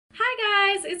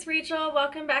guys, it's Rachel.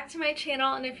 Welcome back to my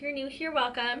channel, and if you're new here,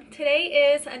 welcome.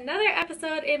 Today is another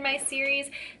episode in my series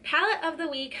Palette of the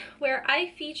Week, where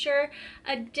I feature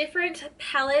a different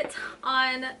palette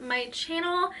on my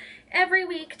channel every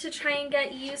week to try and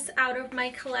get use out of my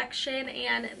collection.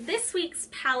 And this week's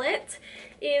palette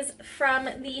is from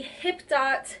the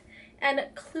Hipdot and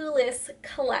Clueless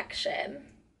collection.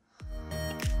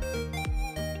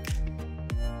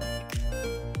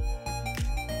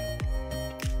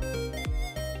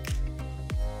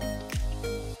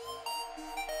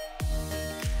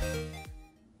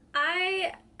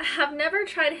 I've never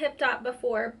tried Hipdot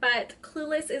before, but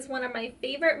Clueless is one of my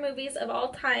favorite movies of all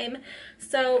time.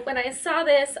 So when I saw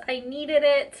this, I needed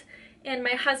it, and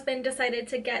my husband decided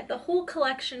to get the whole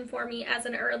collection for me as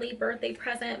an early birthday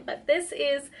present. But this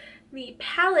is the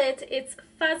palette. It's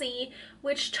fuzzy,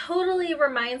 which totally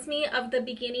reminds me of the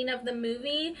beginning of the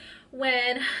movie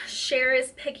when Cher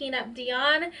is picking up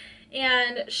Dion,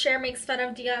 and Cher makes fun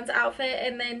of Dion's outfit,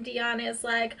 and then Dion is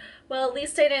like, well, at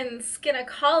least I didn't skin a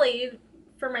collie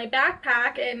for my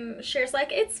backpack, and Cher's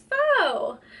like, it's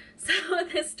faux. So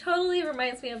this totally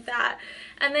reminds me of that.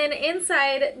 And then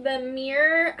inside, the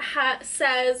mirror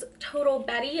says Total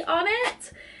Betty on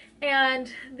it,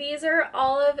 and these are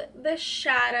all of the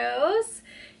shadows.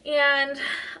 And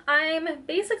I'm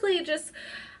basically just,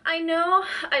 I know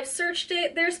I've searched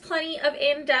it, there's plenty of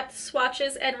in-depth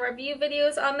swatches and review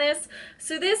videos on this,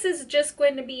 so this is just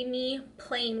going to be me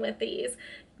playing with these.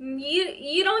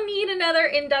 You don't need another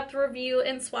in-depth review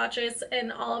and swatches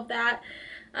and all of that,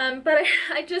 but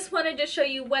I just wanted to show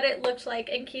you what it looked like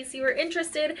in case you were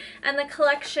interested. And the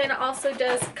collection also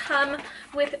does come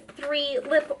with 3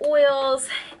 lip oils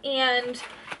and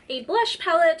a blush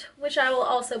palette, which I will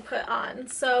also put on.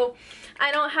 So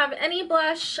I don't have any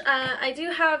blush. I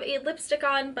do have a lipstick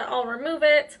on, but I'll remove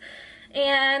it.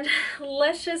 And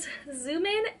let's just zoom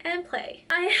in and play.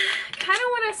 I kind of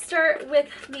want to start with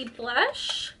the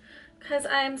blush because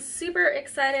I'm super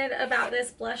excited about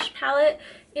this blush palette.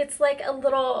 It's like a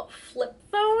little flip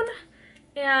phone,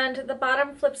 and the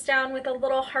bottom flips down with a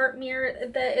little heart mirror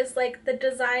that is like the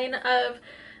design of,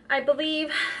 I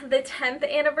believe, the 10th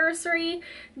anniversary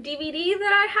DVD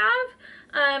that I have.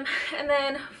 And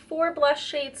then 4 blush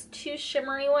shades, 2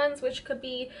 shimmery ones, which could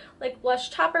be like blush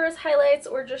toppers, highlights,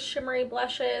 or just shimmery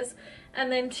blushes,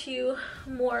 and then 2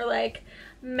 more like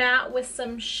matte with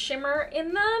some shimmer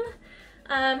in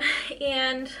them.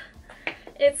 And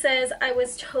it says I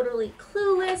was totally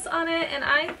clueless on it, and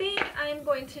I think I'm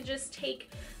going to just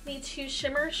take the 2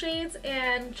 shimmer shades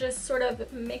and just sort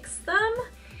of mix them,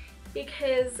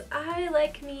 because I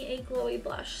like me a glowy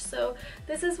blush. So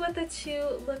this is what the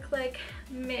 2 look like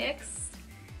mixed,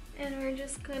 and we're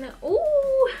just gonna,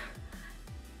 ooh,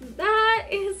 that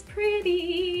is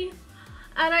pretty.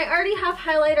 And I already have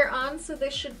highlighter on, so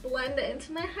this should blend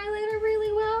into my highlighter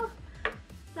really well.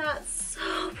 That's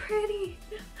so pretty.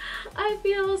 I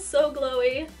feel so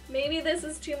glowy. Maybe this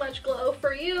is too much glow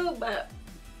for you, but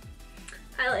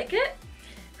I like it.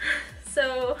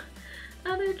 So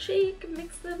other cheek,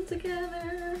 mix them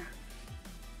together.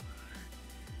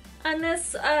 And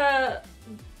this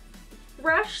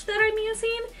brush that I'm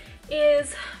using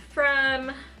is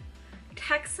from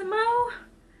Teximo.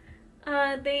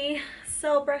 They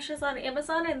sell brushes on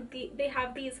Amazon, and they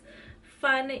have these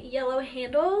fun yellow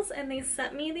handles, and they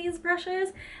sent me these brushes,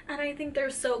 and I think they're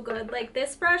so good. Like,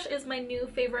 this brush is my new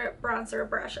favorite bronzer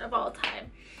brush of all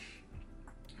time.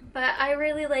 But I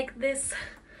really like this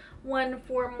one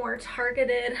for more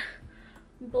targeted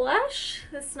blush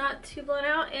that's not too blown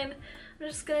out, and I'm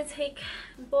just gonna take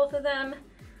both of them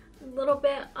a little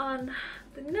bit on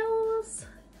the nose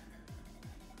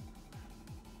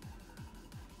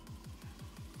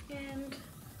and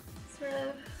sort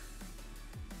of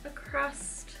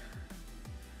across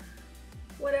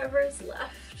whatever is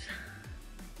left.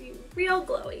 Be real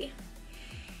glowy.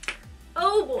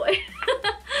 Oh boy.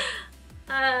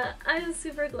 I'm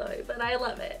super glowy, but I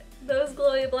love it. Those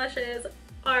glowy blushes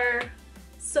are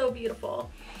so beautiful.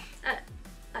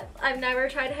 I've never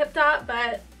tried Hipdot,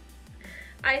 but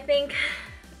I think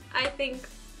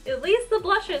at least the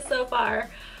blushes so far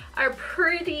are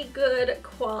pretty good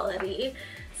quality.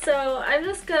 So I'm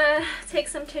just gonna take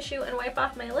some tissue and wipe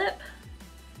off my lip.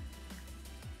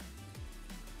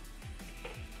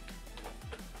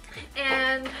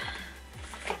 And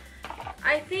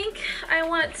I think I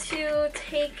want to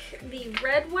take the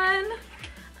red one,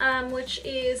 which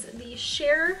is the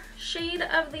Cher shade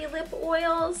of the lip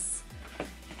oils,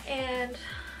 and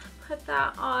put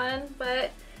that on.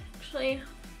 But actually,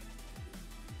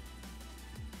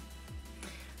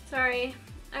 sorry,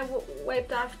 I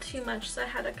wiped off too much, so I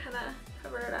had to kind of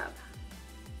cover it up.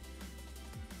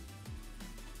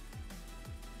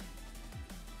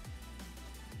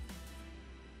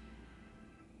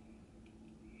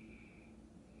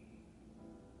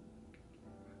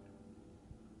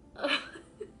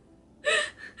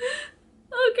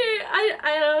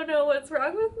 I don't know what's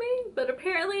wrong with me, but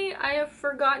apparently I have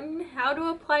forgotten how to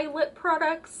apply lip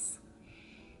products,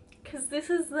 because this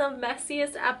is the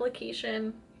messiest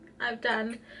application I've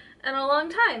done in a long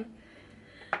time.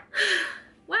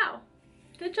 Wow,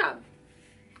 good job.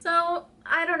 So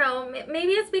I don't know,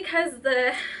 maybe it's because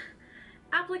the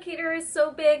applicator is so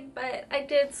big, but I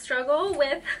did struggle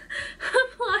with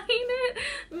applying it.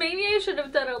 Maybe I should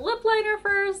have done a lip liner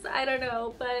first, I don't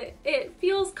know, but it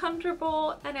feels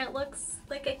comfortable and it looks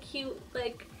like a cute,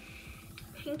 like,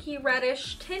 pinky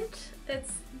reddish tint.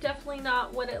 It's definitely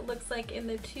not what it looks like in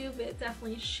the tube. It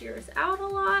definitely shears out a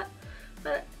lot,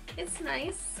 but it's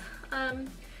nice.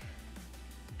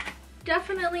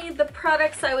 Definitely the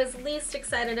products I was least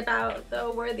excited about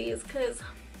though were these, because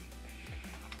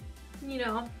you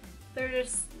know, they're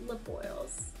just lip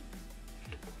oils.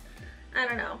 I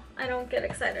don't know. I don't get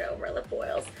excited over lip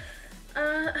oils.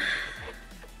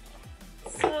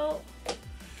 So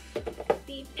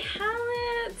the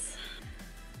palette,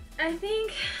 I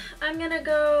think I'm gonna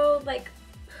go like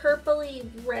purpley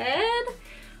red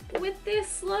with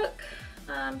this look.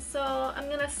 So I'm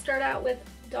gonna start out with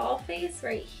doll face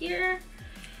right here,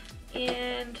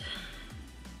 and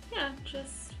yeah,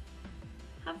 just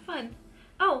have fun.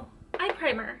 Oh, eye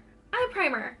primer. Eye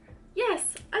primer.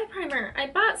 Yes, eye primer. I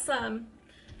bought some.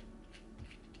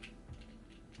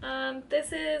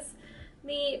 This is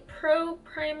the Pro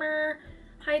Primer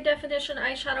High Definition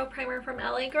Eyeshadow Primer from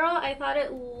LA Girl. I thought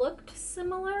it looked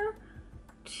similar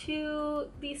to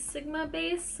the Sigma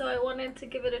base, so I wanted to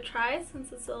give it a try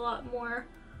since it's a lot more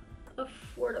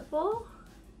affordable.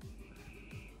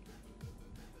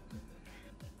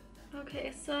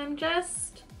 Okay, so I'm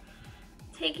just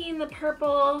taking the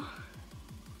purple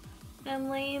and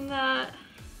laying that,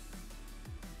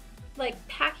 like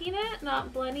packing it,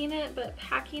 not blending it, but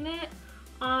packing it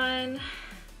on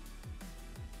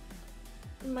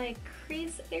my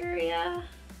crease area.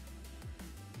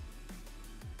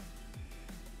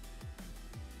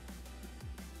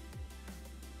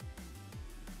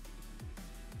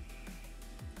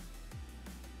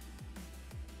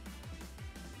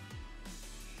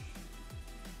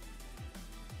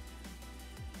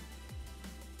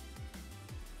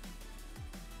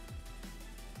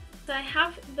 So I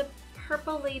have the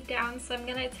purple laid down, so I'm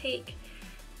gonna take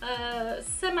a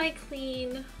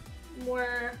semi-clean,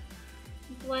 more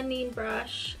blending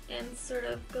brush and sort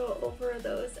of go over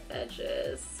those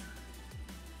edges.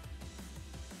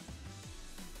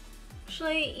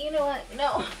 Actually, you know what?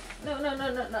 No.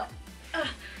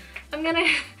 I'm gonna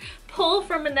pull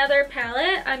from another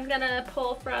palette. I'm gonna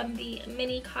pull from the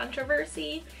Mini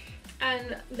Controversy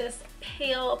and this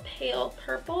pale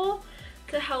purple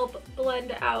to help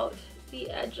blend out the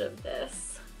edge of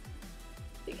this,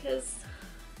 because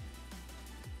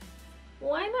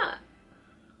why not?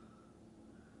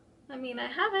 I mean, I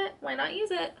have it, why not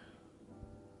use it?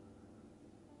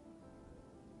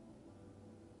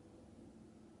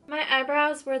 My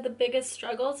eyebrows were the biggest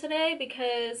struggle today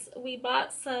because we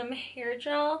bought some hair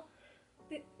gel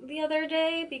the other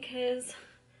day because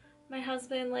my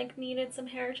husband like needed some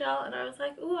hair gel, and I was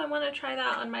like, ooh, I want to try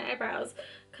that on my eyebrows,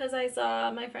 because I saw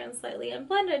my friend Slightly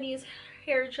Unblended use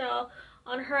hair gel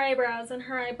on her eyebrows, and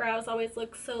her eyebrows always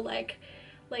look so like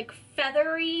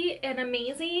feathery and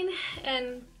amazing.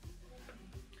 And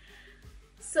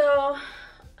so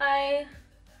I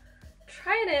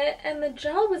tried it, and the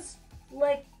gel was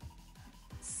like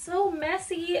so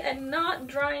messy and not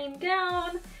drying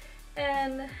down,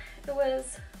 and it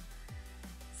was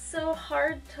so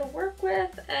hard to work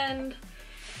with, and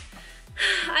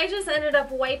I just ended up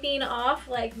wiping off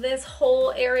like this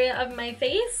whole area of my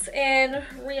face and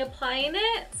reapplying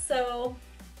it. So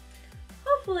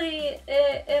hopefully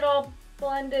it all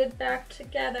blended back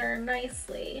together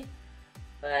nicely,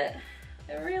 but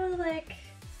I really like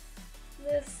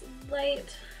this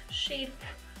light shade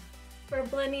for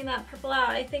blending that purple out.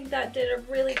 I think that did a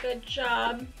really good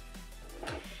job.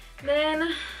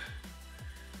 Then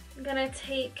I'm gonna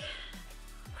take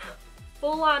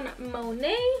Full On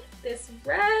Monet, this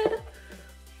red,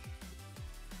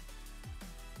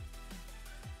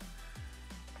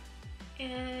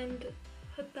 and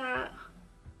put that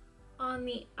on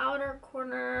the outer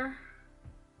corner.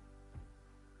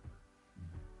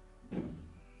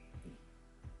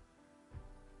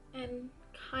 And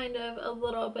kind of a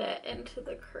little bit into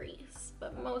the crease,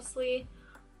 but mostly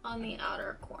on the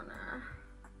outer corner.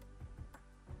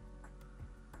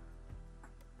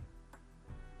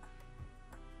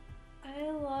 I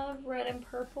love red and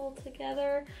purple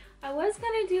together. I was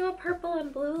gonna do a purple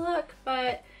and blue look,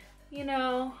 but you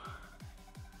know,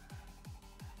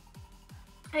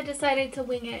 I decided to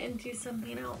wing it and do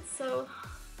something else. So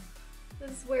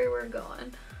is where we're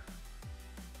going.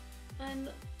 And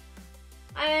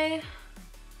I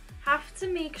have to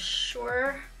make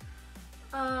sure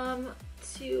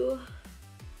to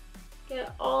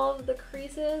get all of the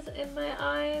creases in my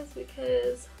eyes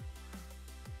because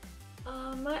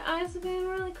my eyes have been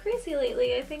really creasy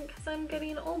lately, I think because I'm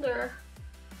getting older.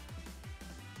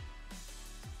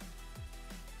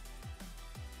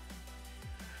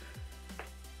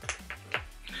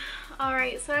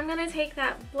 Alright, so I'm going to take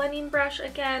that blending brush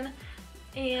again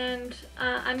and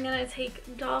I'm going to take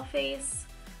Dollface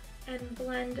and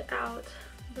blend out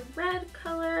the red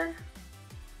color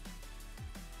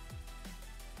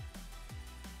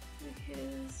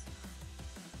because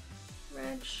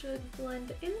red should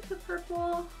blend into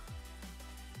purple.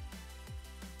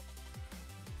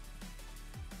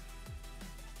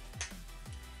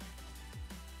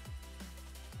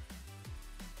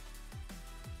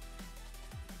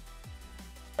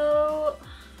 So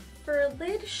for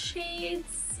lid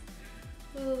shades,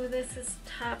 ooh, this is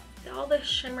tough. All the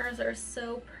shimmers are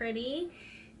so pretty.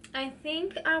 I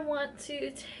think I want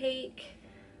to take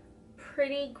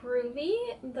Pretty Groovy,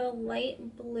 the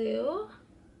light blue,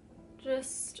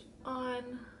 just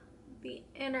on the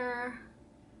inner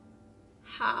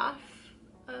half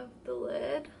of the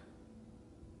lid.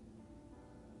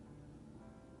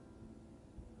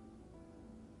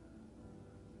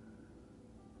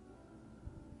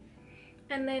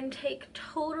 And then take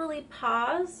Totally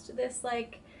Paused, this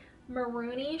like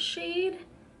maroony shade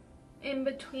in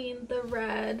between the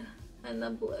red and the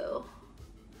blue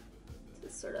to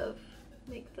sort of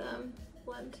make them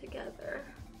blend together.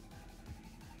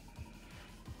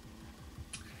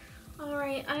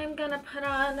 Alright, I'm gonna put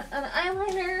on an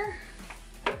eyeliner.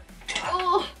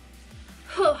 Oh,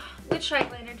 which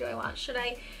eyeliner do I want? Should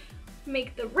I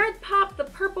make the red pop, the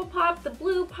purple pop, the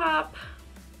blue pop?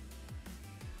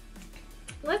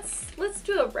 Let's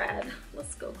do a red.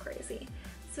 Let's go crazy.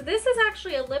 So this is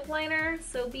actually a lip liner,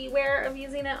 so beware of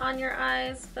using it on your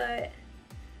eyes, but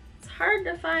it's hard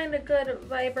to find a good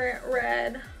vibrant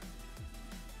red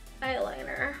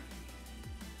eyeliner.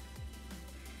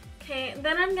 Okay,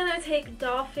 then I'm gonna take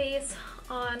Dollface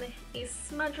on a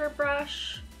smudger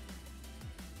brush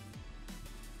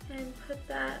and put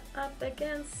that up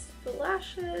against the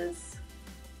lashes.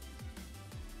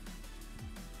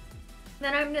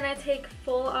 Then I'm gonna take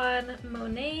Full On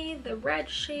Monet, the red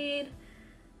shade,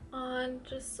 on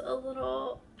just a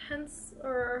little pencil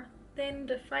or thin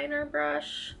definer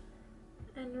brush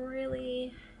and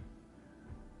really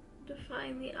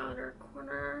define the outer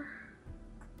corner.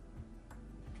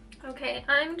 Okay,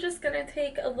 I'm just gonna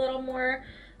take a little more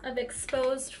of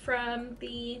Exposed from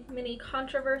the Mini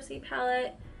Controversy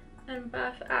palette and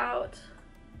buff out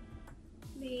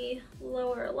the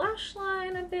lower lash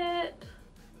line a bit.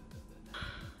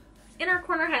 Inner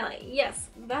corner highlight, yes,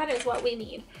 that is what we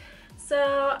need.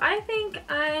 So I think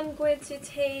I'm going to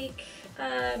take,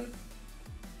 I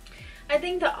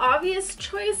think the obvious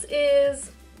choice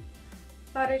is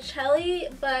Botticelli,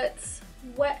 but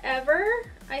whatever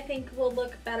I think will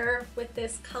look better with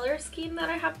this color scheme that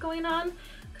I have going on,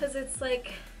 because it's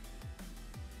like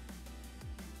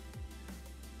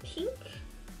pink,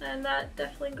 and that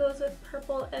definitely goes with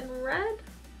purple and red.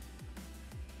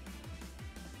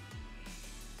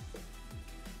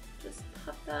 Just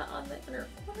pop that on the inner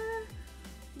corner,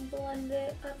 blend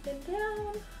it up and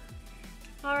down.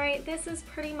 Alright, this is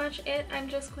pretty much it. I'm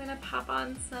just going to pop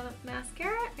on some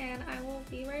mascara and I will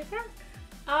be right back.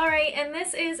 Alright, and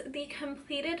this is the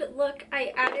completed look.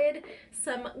 I added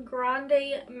some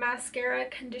Grande Mascara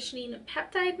Conditioning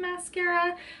Peptide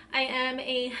Mascara. I am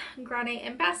a Grande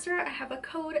ambassador. I have a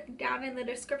code down in the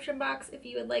description box if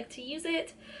you would like to use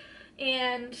it.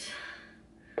 And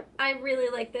I really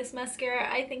like this mascara.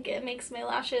 I think it makes my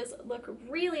lashes look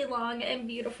really long and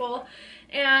beautiful.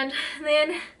 And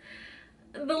then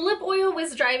the lip oil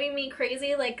was driving me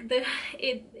crazy, like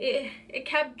it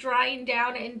kept drying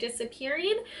down and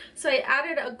disappearing, so I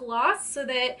added a gloss so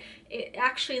that it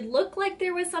actually looked like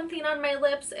there was something on my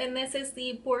lips, and this is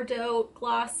the Bordeaux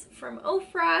gloss from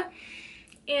Ofra.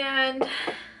 And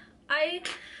I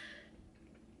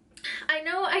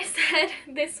know I said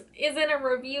this isn't a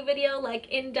review video, like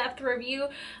in-depth review,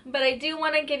 but I do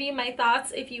want to give you my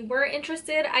thoughts if you were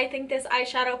interested. I think this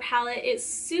eyeshadow palette is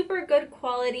super good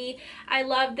quality. I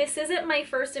love, this isn't my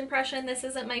first impression, this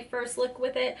isn't my first look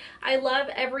with it. I love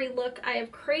every look I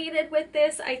have created with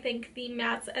this. I think the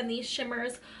mattes and these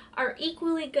shimmers are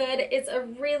equally good. It's a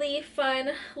really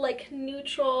fun, like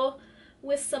neutral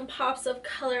with some pops of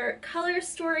color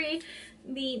story.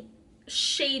 The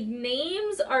shade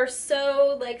names are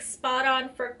so like spot on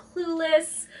for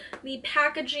Clueless. The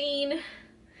packaging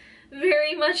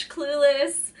very much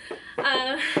Clueless.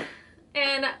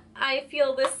 And I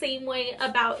feel the same way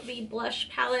about the blush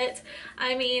palette.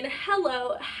 I mean,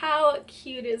 hello, how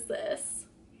cute is this?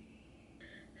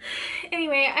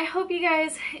 Anyway, I hope you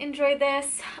guys enjoyed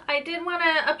this. I did want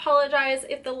to apologize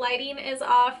if the lighting is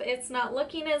off. It's not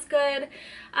looking as good.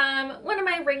 One of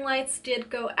my ring lights did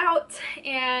go out,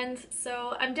 and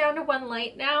so I'm down to one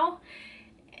light now.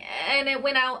 And it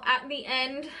went out at the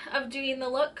end of doing the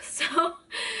look, so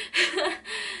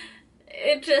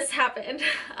it just happened.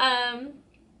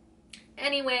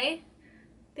 Anyway,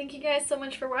 thank you guys so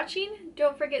much for watching.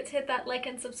 Don't forget to hit that like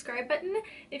and subscribe button.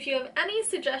 If you have any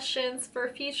suggestions for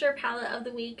future palette of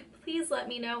the week, please let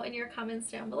me know in your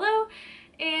comments down below,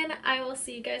 and I will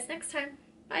see you guys next time.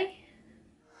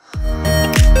 Bye!